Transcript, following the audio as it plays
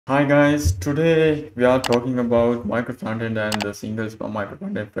Hi guys, today we are talking about Micro-frontend and the Single-SPA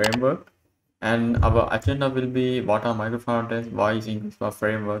Micro-frontend framework. And our agenda will be what are micro-frontends, why Single-SPA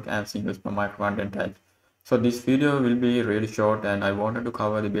framework and Single-SPA micro-frontend types. So this video will be really short and I wanted to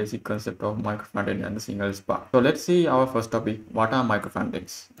cover the basic concept of micro-frontend and the Single-SPA. So let's see our first topic, what are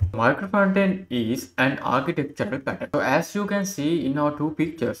micro-frontends? Micro-frontend is an architectural pattern. So as you can see in our two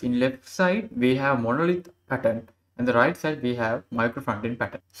pictures, in left side we have monolith pattern and the right side we have micro-frontend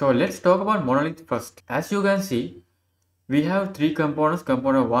pattern. So let's talk about monolith first. As you can see, we have three components,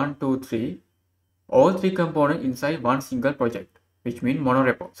 component 1, 2, 3, all three components inside one single project, which means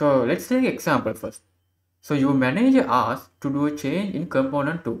monorepo. So let's take example first. So your manager asks to do a change in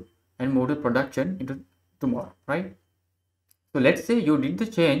component 2 and move to production into tomorrow, right? So let's say you did the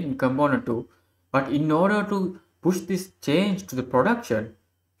change in component 2, but in order to push this change to the production,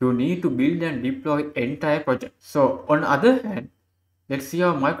 you need to build and deploy entire project. So on the other hand, let's see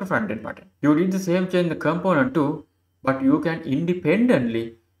our micro-frontend pattern. You did the same change in the component 2, but you can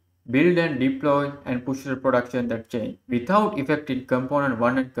independently build and deploy and push to production that change without affecting component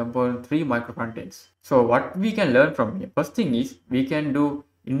 1 and component 3 micro-frontends. So what we can learn from here? First thing is we can do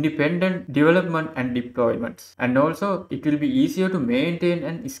independent development and deployments, and also it will be easier to maintain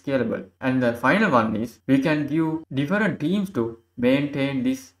and scalable. And the final one is we can give different teams to maintain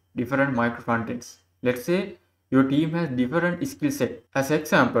these different micro-frontends. Let's say your team has different skill set. As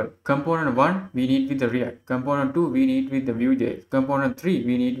example, component 1 we need with the React, component 2 we need with the Vue.js, component 3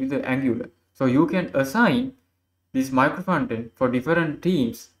 we need with the Angular. So you can assign this micro-frontend for different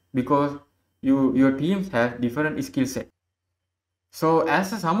teams because your teams have different skill set. So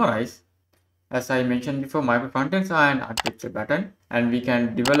as a summarize, as I mentioned before, micro-frontends are an architecture pattern and we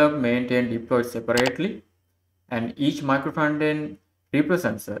can develop, maintain, deploy separately, and each micro-frontend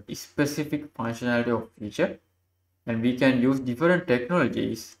represents a specific functionality of feature, and we can use different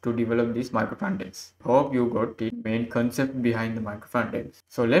technologies to develop these micro-frontends. Hope you got the main concept behind the micro-frontends.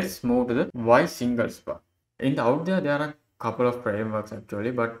 So let's move to the why Single-SPA. Out there are a couple of frameworks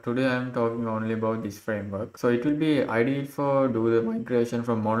actually, but today I am talking only about this framework. So it will be ideal for do the migration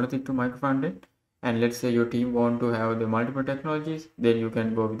from monolithic to micro-frontend. And let's say your team want to have the multiple technologies, then you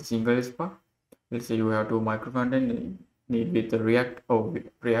can go with Single-SPA. Let's say you have two micro-frontend, need with the React or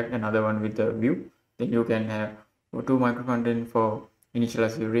React, another one with the Vue. Then you can have two micro-frontend for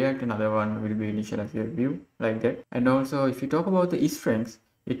initialize your React, another one will be initialize your Vue, like that. And also if you talk about the strengths,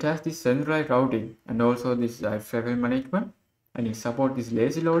 it has this centralized routing and also this lifecycle management, and it supports this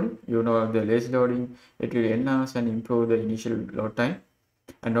lazy loading. You know, the lazy loading, it will enhance and improve the initial load time,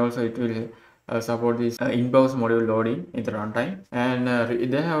 and also it will support this inbound module loading in the runtime. And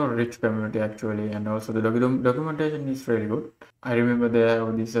they have a rich community actually, and also the documentation is really good. I remember they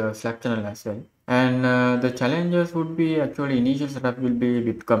have this Slack channel as well. And the challenges would be actually initial setup will be a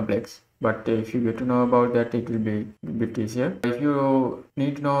bit complex, but if you get to know about that, it will be a bit easier. If you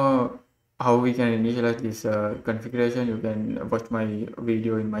need to know how we can initialize this configuration, you can watch my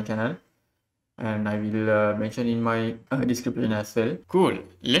video in my channel, and I will mention in my description as well. Cool.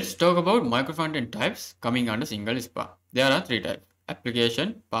 Let's talk about micro-frontend types coming under Single-SPA. There are three types: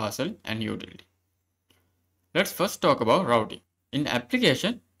 application, parcel, and utility. Let's first talk about routing. In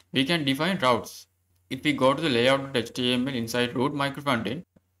application, we can define routes. If we go to the layout.html inside root micro-frontend,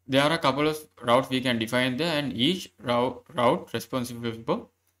 there are a couple of routes we can define there, and each route responsible for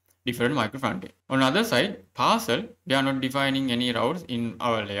different micro-frontend. On the other side, parcel, we are not defining any routes in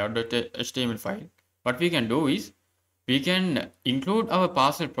our layout.html file. What we can do is we can include our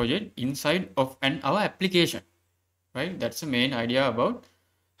parcel project inside of our application, right? That's the main idea about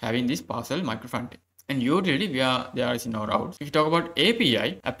having this parcel micro-frontend. And utility, there is no routes. If you talk about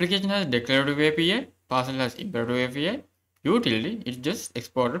API, application has declarative API, parcel has imperative API. Utility, it's just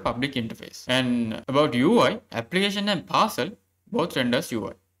exported public interface. And about UI, application and parcel both renders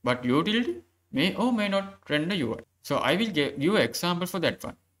UI, but utility may or may not render UI. So I will give you an example for that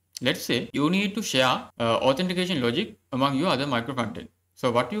one. Let's say you need to share authentication logic among your other micro-frontend.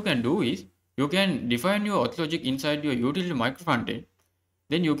 So what you can do is you can define your auth logic inside your utility micro-frontend.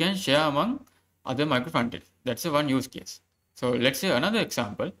 Then you can share among other micro-frontends. That's a one use case. So let's say another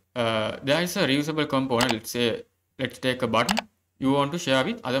example. There is a reusable component. Let's take a button. You want to share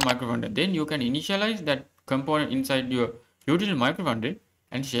with other micro-frontend. Then you can initialize that component inside your utility micro-frontend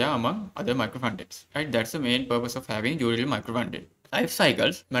and share among other micro-frontends. Right? That's the main purpose of having utility micro-frontend. Life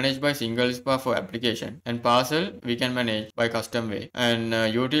cycles managed by Single-SPA for application, and parcel we can manage by custom way.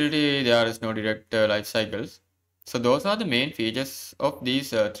 And utility, there is no direct life cycles. So those are the main features of these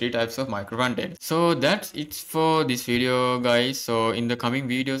three types of micro-frontend. So that's it for this video, guys. So in the coming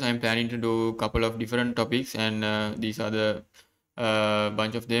videos, I'm planning to do a couple of different topics, and these are the a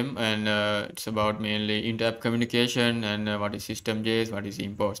bunch of them, and it's about mainly inter-app communication and what is system.js, what is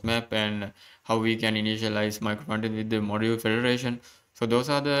imports map, and how we can initialize microfrontend with the module federation. So those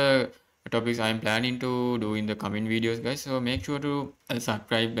are the topics I'm planning to do in the coming videos, guys. So make sure to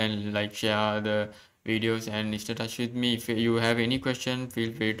subscribe and like, share the videos, and stay in touch with me. If you have any question,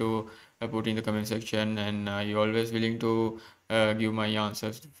 feel free to put in the comment section, and you're always willing to give my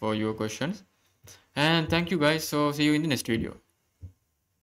answers for your questions. And thank you, guys. So see you in the next video.